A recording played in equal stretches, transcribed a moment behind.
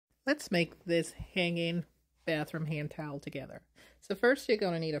Let's make this hanging bathroom hand towel together. So first you're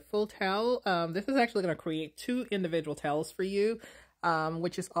going to need a full towel. This is actually going to create two individual towels for you,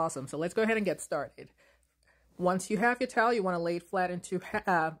 which is awesome. So let's go ahead and get started. Once you have your towel, you want to lay it flat into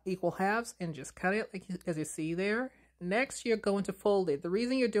equal halves and just cut it like as you see there. Next, you're going to fold it. The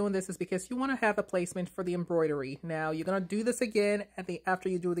reason you're doing this is because you want to have a placement for the embroidery. Now, you're going to do this again after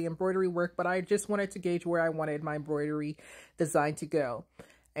you do the embroidery work, but I just wanted to gauge where I wanted my embroidery design to go.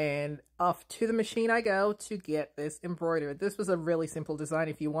 And off to the machine I go to get this embroidered. This was a really simple design.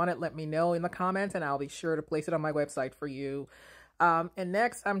 If you want it, let me know in the comments and I'll be sure to place it on my website for you. And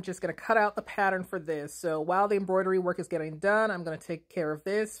next, I'm just going to cut out the pattern for this. So while the embroidery work is getting done, I'm going to take care of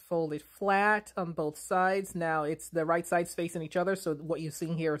this, fold it flat on both sides. Now, it's the right sides facing each other, so what you're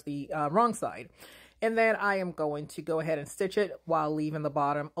seeing here is the wrong side. And then I am going to go ahead and stitch it while leaving the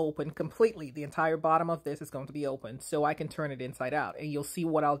bottom open completely. The entire bottom of this is going to be open, so I can turn it inside out. And you'll see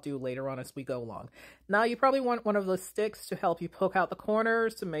what I'll do later on as we go along. Now, you probably want one of those sticks to help you poke out the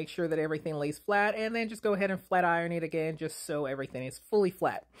corners to make sure that everything lays flat. And then just go ahead and flat iron it again, just so everything is fully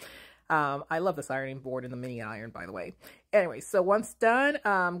flat. I love this ironing board and the mini iron, by the way. Anyway, so once done,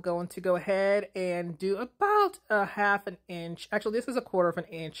 I'm going to go ahead and do about a ½ an inch. Actually, this is a quarter of an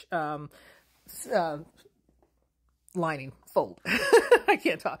inch lining fold. I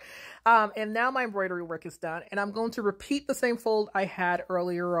can't talk. And now my embroidery work is done, and I'm going to repeat the same fold I had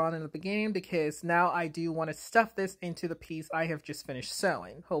earlier on in the beginning because now I do want to stuff this into the piece I have just finished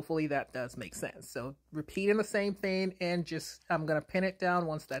sewing. Hopefully that does make sense. So repeating the same thing, and just I'm going to pin it down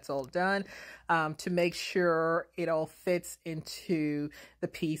once that's all done to make sure it all fits into the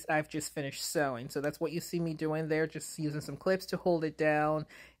piece I've just finished sewing. So that's what you see me doing there, just using some clips to hold it down.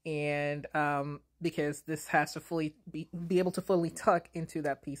 And because this has to be able to fully tuck into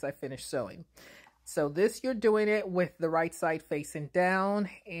that piece I finished sewing. So this, you're doing it with the right side facing down,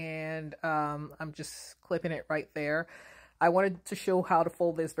 and I'm just clipping it right there. I wanted to show how to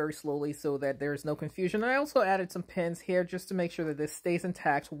fold this very slowly so that there's no confusion. I also added some pins here just to make sure that this stays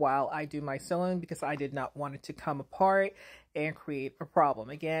intact while I do my sewing, because I did not want it to come apart and create a problem.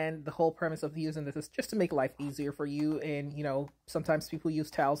 Again, the whole premise of using this is just to make life easier for you. And, you know, sometimes people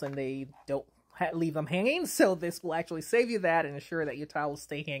use towels and they don't leave them hanging. So this will actually save you that and ensure that your towels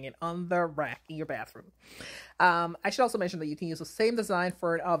stay hanging on the rack in your bathroom. I should also mention that you can use the same design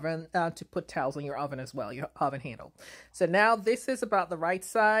for an oven to put towels in your oven as well, your oven handle. So now this is about the right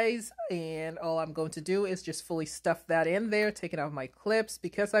size, and all I'm going to do is just fully stuff that in there, taking out my clips.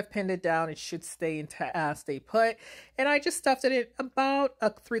 Because I've pinned it down, it should stay put. And I just stuffed it about a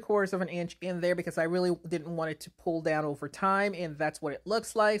 3/4 of an inch in there because I really didn't want it to pull down over time, and that's what it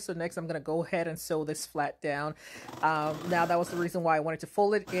looks like. So next I'm going to go ahead and sew this flat down. Now that was the reason why I wanted to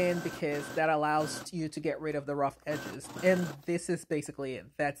fold it in, because that allows you to get rid of the rough edges. And this is basically it.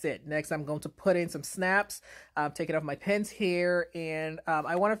 That's it. Next I'm going to put in some snaps, taking off my pins here, and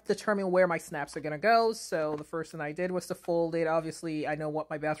I want to determine where my snaps are going to go. So the first thing I did was to fold it. Obviously I know what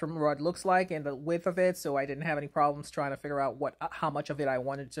my bathroom rod looks like and the width of it, so I didn't have any problems trying to figure out how much of it I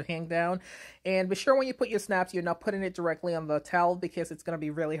wanted to hang down. And be sure when you put your snaps, you're not putting it directly on the towel, because it's going to be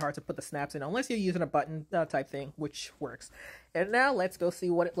really hard to put the snaps in unless you're using a button type thing, which works. And now let's go see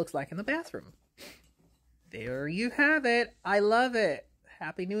what it looks like in the bathroom. There you have it. I love it.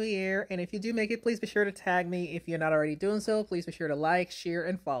 Happy New Year. And if you do make it, please be sure to tag me. If you're not already doing so, please be sure to like, share,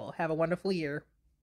 and follow. Have a wonderful year.